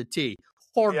shot off the tee,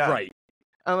 hard right.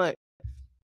 I'm like,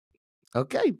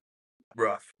 okay,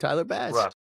 rough. Tyler Bass.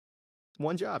 Rough.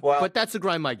 One job. Well, but that's the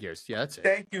grind my gears. Yeah, that's it.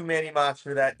 Thank you, Manny Moss,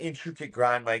 for that intricate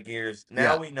grind my gears.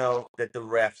 Now we know that the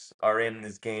refs are in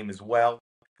this game as well.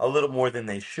 a little more than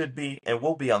they should be, and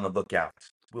we'll be on the lookout.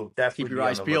 We'll Keep definitely your be on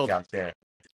eyes the peeled. lookout there.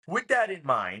 With that in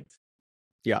mind,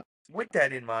 Yeah.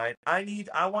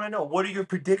 I want to know, what are your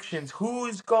predictions? Who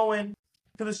is going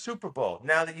to the Super Bowl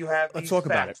now that you have Let's these talk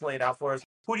about it. facts laid out for us?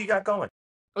 Who do you got going?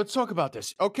 Let's talk about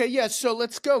this. Okay, yeah, so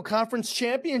let's go. Conference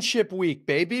championship week,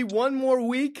 baby. One more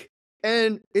week,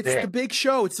 and it's the big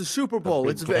show. It's the Super Bowl.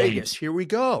 It's Vegas. Here we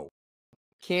go.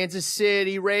 Kansas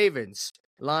City Ravens,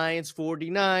 Lions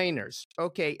 49ers.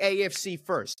 Okay, AFC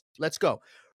first. Let's go.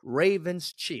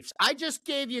 Ravens Chiefs. I just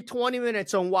gave you 20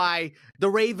 minutes on why the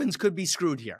Ravens could be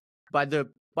screwed here by the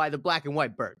black and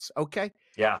white birds, okay?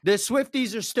 Yeah. The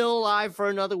Swifties are still alive for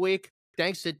another week,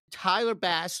 thanks to Tyler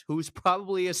Bass, who's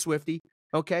probably a Swiftie,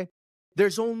 okay?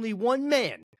 There's only one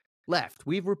man left.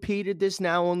 We've repeated this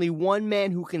now. Only one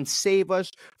man who can save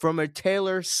us from a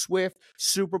Taylor Swift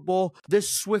Super Bowl, this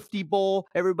Swifty Bowl,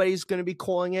 everybody's going to be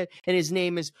calling it, and his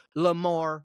name is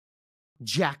Lamar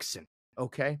Jackson,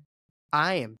 okay?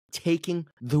 I am taking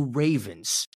the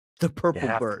Ravens, the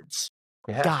Purple Birds.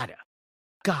 Gotta.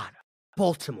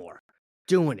 Baltimore,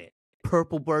 doing it.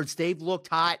 Purple Birds, they've looked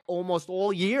hot almost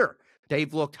all year.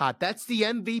 They've looked hot. That's the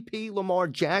MVP, Lamar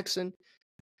Jackson.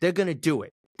 They're going to do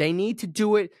it. They need to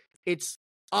do it. It's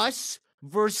us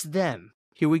versus them.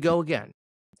 Here we go again.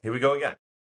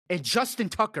 And Justin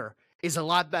Tucker is a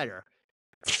lot better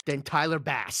than Tyler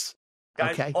Bass.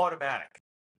 Guys, okay? Automatic.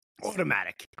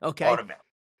 Okay? Automatic.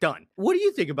 Done. What do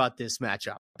you think about this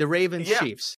matchup? The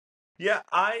Ravens-Chiefs. Yeah,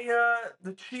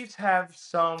 the Chiefs have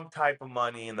some type of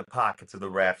money in the pockets of the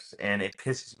refs, and it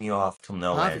pisses me off till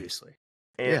no end. Obviously.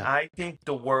 And I think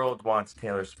the world wants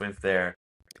Taylor Swift there.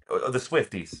 The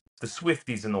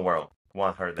Swifties in the world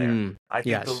want her there. I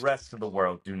think the rest of the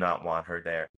world do not want her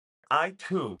there. I,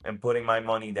 too, am putting my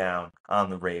money down on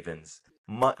the Ravens.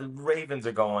 Ravens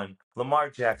are going.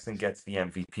 Lamar Jackson gets the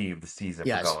MVP of the season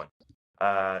for going.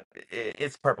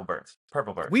 It's Purple Birds.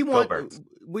 We want Birds.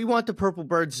 We want the Purple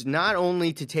Birds not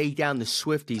only to take down the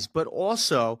Swifties, but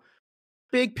also,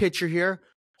 big picture here,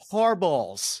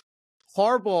 Harbaughs.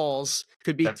 Harbaughs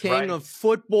could be king of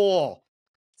football.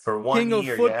 For 1 year, king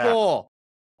of football.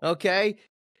 Okay?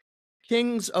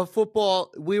 Kings of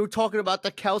football. We were talking about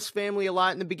the Kels family a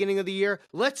lot in the beginning of the year.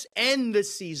 Let's end the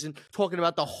season talking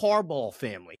about the Harbaugh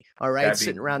family. All right? That'd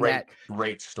Sitting be around great, that.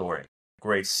 Great story.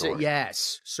 Great story.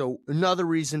 Yes. So another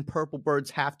reason Purple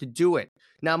Birds have to do it.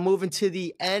 Now moving to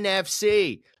the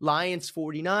NFC, Lions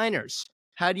 49ers.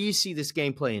 How do you see this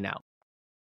game playing out?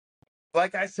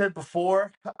 Like I said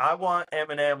before, I want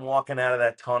Eminem walking out of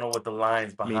that tunnel with the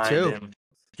Lions behind him,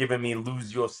 giving me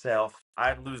 "Lose Yourself."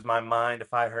 I'd lose my mind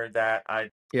if I heard that.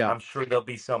 I'm sure there'll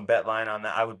be some bet line on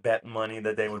that. I would bet money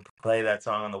that they would play that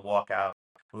song on the walkout.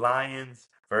 Lions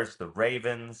versus the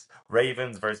Ravens.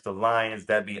 Ravens versus the Lions.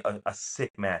 That'd be a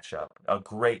sick matchup. A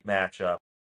great matchup.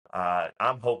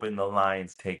 I'm hoping the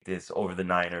Lions take this over the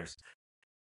Niners.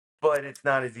 But it's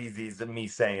not as easy as me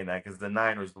saying that because the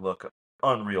Niners look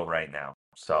unreal right now.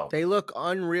 So they look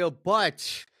unreal,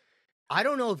 but I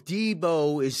don't know if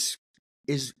Debo is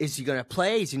he going to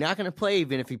play? Is he not going to play?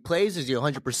 Even if he plays, is he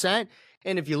 100%?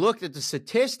 And if you looked at the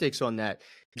statistics on that,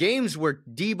 games where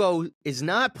Debo is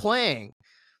not playing,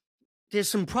 there's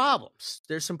some problems.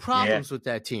 There's some problems with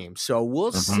that team. So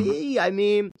we'll see. I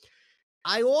mean,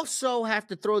 I also have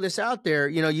to throw this out there.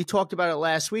 You know, you talked about it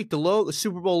last week, the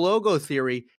Super Bowl logo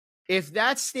theory. If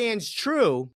that stands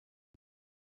true,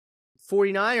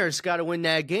 49ers got to win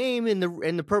that game, and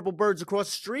the Purple Birds across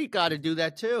the street got to do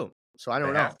that too. So I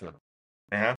don't know.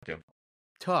 They have to.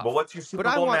 Tough. But what's your Super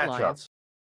Bowl matchup? Lions.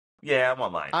 Yeah, I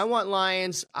want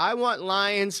Lions. I want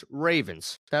Lions,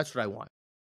 Ravens. That's what I want.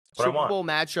 Super Bowl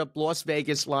matchup, Las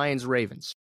Vegas, Lions,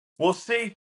 Ravens. We'll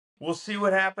see. We'll see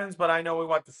what happens, but I know we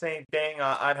want the same thing.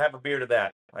 I'd have a beer to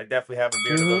that. I definitely have a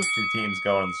beer to those two teams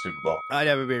going to the Super Bowl. I'd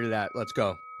have a beer to that. Let's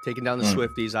go. Taking down the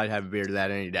Swifties, I'd have a beer to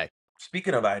that any day.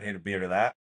 Speaking of I'd hit a beer to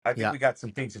that, I think we got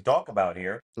some things to talk about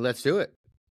here. Let's do it.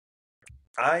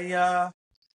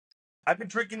 I've been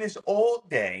drinking this all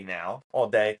day now.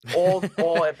 All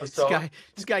episode.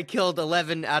 This guy killed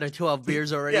 11 out of 12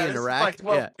 beers already in a rack. This is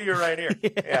my 12th beer right here.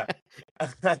 Yeah.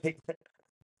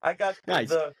 I got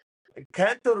the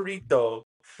Cantorito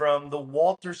from the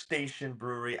Walter Station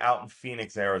Brewery out in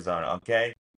Phoenix, Arizona,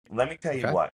 okay? Let me tell you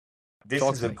what. This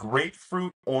is a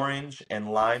grapefruit, orange,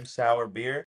 and lime sour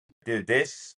beer. Dude,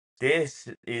 this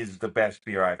is the best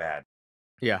beer I've had.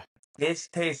 Yeah. This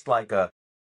tastes like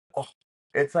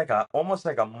it's like almost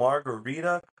like a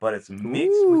margarita, but it's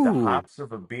mixed with the hops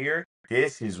of a beer.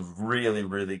 This is really,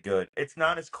 really good. It's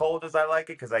not as cold as I like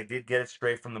it because I did get it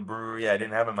straight from the brewery. I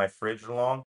didn't have it in my fridge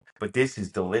long, but this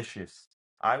is delicious.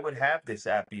 I would have this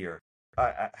at beer.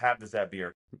 I have this at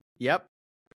beer. Yep.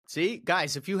 See,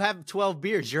 guys, if you have 12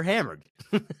 beers, you're hammered.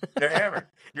 They're hammered.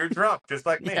 You're drunk, just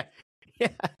like me. Yeah.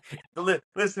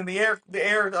 Listen, the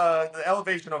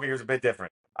elevation over here is a bit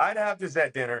different. I'd have this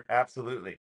at dinner.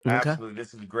 Absolutely. Okay. Absolutely.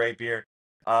 This is a great beer.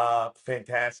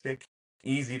 Fantastic.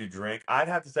 Easy to drink. I'd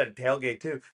have this at a tailgate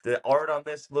too. The art on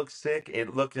this looks sick.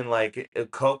 It looking like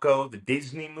Coco, the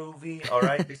Disney movie. All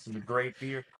right. This is a great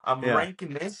beer. I'm Yeah.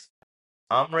 ranking this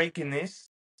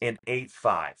in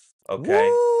 8.5. Okay.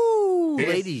 Woo, This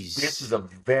ladies. is a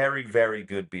very, very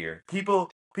good beer. People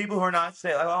who are not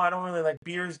saying, oh, I don't really like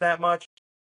beers that much.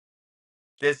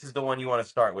 This is the one you want to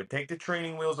start with. Take the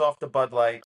training wheels off the Bud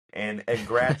Light and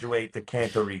graduate to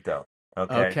Cantorito.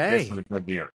 Okay? This is a good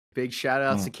beer. Big shout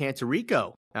outs to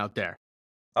Cantorico out there.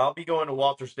 I'll be going to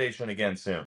Walter Station again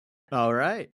soon. All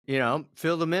right.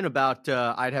 Fill them in about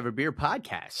I'd Have a Beer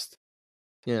podcast.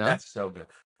 That's so good.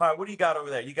 All right, what do you got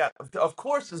over there? You got, of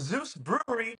course, Zeus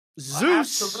Brewery.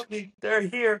 Zeus. Absolutely. They're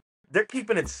here. They're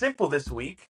keeping it simple this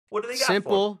week. What do they got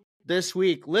Simple this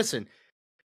week. Listen.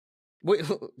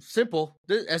 Simple.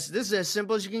 This is as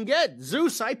simple as you can get.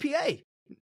 Zeus IPA.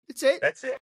 That's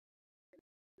it.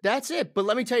 That's it. But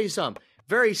let me tell you something.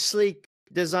 Very sleek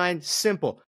design,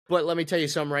 simple. But let me tell you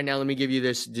something right now. Let me give you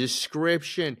this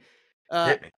description.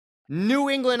 New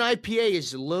England IPA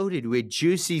is loaded with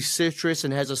juicy citrus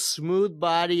and has a smooth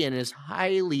body and is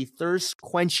highly thirst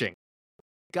quenching.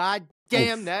 God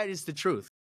damn, that is the truth.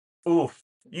 Oof.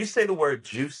 You say the word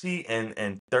juicy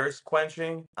and thirst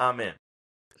quenching, I'm in.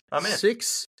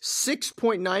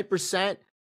 6.9%.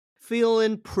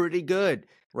 Feeling pretty good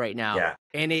right now. Yeah.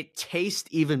 And it tastes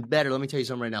even better. Let me tell you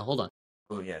something right now. Hold on.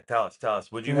 Oh, yeah. Tell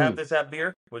us. Would you have this at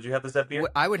beer? I would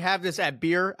have this at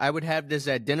beer. I would have this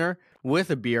at dinner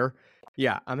with a beer.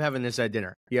 Yeah, I'm having this at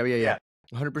dinner. Yeah.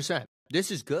 100%.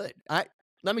 This is good. Let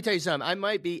me tell you something. I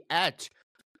might be at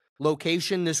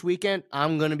location this weekend.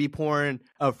 I'm going to be pouring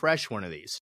a fresh one of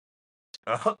these.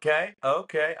 Okay.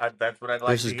 That's what I'd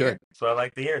like to hear. Good. That's what I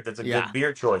like to hear. That's a good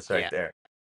beer choice right there.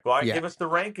 Well, give us the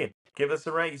ranking. Give us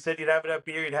the rank. You said you'd have it at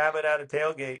beer. You'd have it at a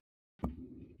tailgate.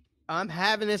 I'm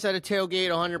having this at a tailgate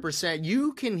 100%.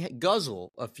 You can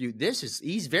guzzle a few.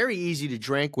 He's very easy to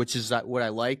drink, which is what I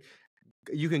like.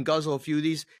 You can guzzle a few of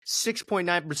these.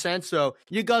 6.9%. So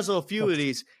you guzzle a few of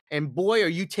these, and boy, are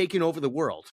you taking over the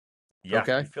world. Yeah,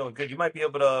 okay? You're feeling good. You might be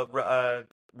able to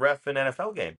ref an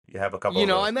NFL game. You have a couple of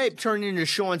those. I might turn into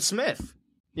Sean Smith,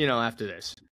 after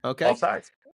this. Okay? All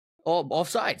sides. All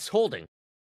sides. Holding.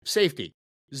 Safety.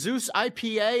 Zeus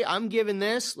IPA, I'm giving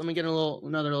this. Let me get another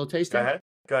little taste. Go ahead.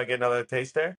 Go ahead, get another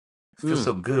taste there. It feels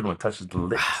so good when it touches the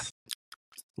lips.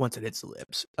 Once it hits the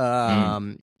lips.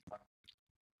 I'm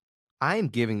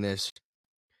giving this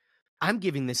an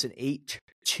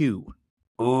 8.2.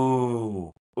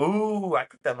 Ooh, I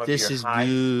think that might be your high.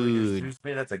 Good.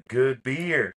 That's a good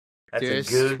beer.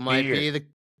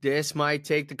 This might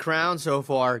take the crown so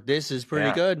far. This is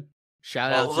pretty good.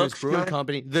 Shout out to Zeus Brewing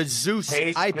Company. The Zeus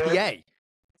IPA. Good.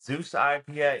 Zeus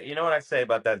IPA. You know what I say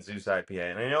about that Zeus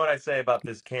IPA? And you know what I say about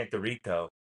this Cantorito?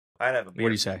 I'd have a beer. What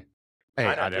do you say? Hey,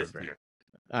 I'd have this beer.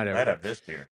 I'd have this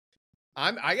beer.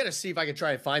 I got to see if I can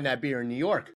try to find that beer in New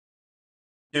York.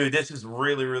 Dude, this is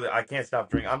really, really, I can't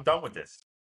stop drinking. I'm done with this.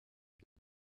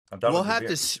 We'll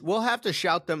have to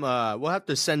shout them. We'll have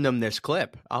to send them this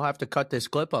clip. I'll have to cut this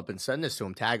clip up and send this to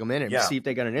them, tag them in it, and see if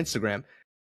they got an Instagram.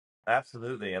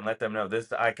 Absolutely, and let them know this.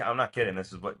 I'm not kidding.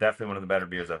 This is definitely one of the better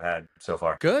beers I've had so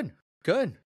far. Good.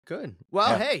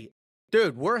 Well, hey,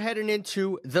 dude, we're heading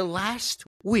into the last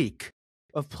week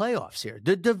of playoffs here,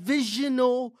 the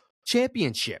divisional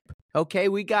championship. Okay,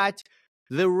 we got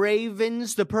the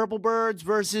Ravens, the Purple Birds,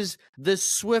 versus the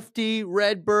Swifty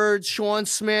Redbirds, Sean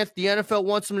Smith. The NFL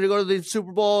wants them to go to the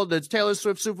Super Bowl, the Taylor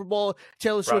Swift Super Bowl.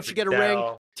 Taylor Swift should get a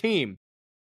ring. Team.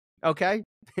 Okay?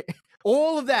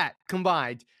 All of that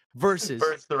combined versus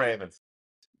the Ravens.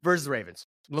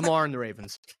 Lamar and the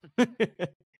Ravens.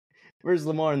 Versus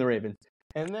Lamar and the Ravens.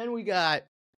 And then we got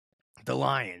the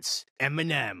Lions.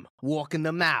 Eminem walking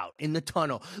them out in the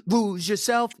tunnel. Lose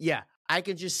yourself. Yeah. I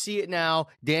can just see it now.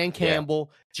 Dan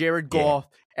Campbell, Jared Goff,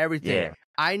 everything. Yeah.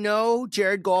 I know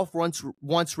Jared Goff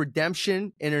wants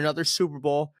redemption in another Super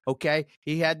Bowl, okay?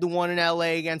 He had the one in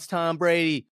L.A. against Tom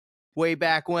Brady way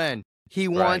back when. He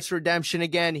wants redemption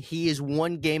again. He is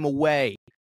one game away.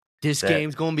 This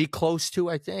game's going to be close to,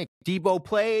 I think. Debo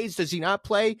plays. Does he not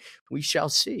play? We shall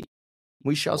see.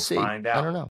 We'll see. Find out. I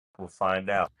don't know. We'll find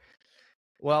out.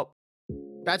 Well,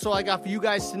 that's all I got for you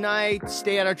guys tonight.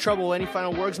 Stay out of trouble. Any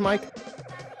final words, Mike?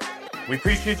 We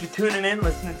appreciate you tuning in,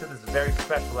 listening to this very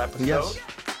special episode. Yes.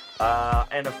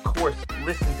 And of course,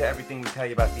 listen to everything we tell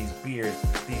you about these beers,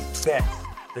 these bets,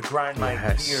 the grind my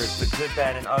gears, the good,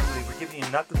 bad, and ugly. We're giving you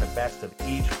nothing the best of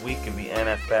each week in the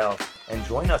NFL. And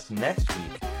join us next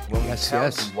week when we tell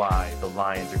you why the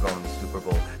Lions are going to the Super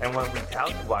Bowl, and when we tell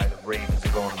you why the Ravens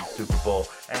are going to the Super Bowl,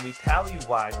 and we tell you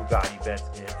why Bugatti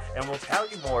bets in, and we'll tell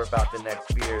you more about the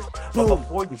next beers. But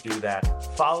before you do that,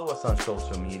 follow us on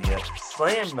social media,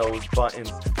 slam those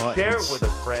buttons, share it with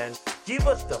a friend, give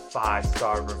us the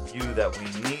 5-star review that we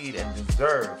need and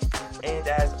deserve. And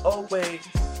as always,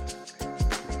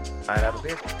 I'd have a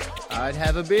beer. I'd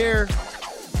have a beer.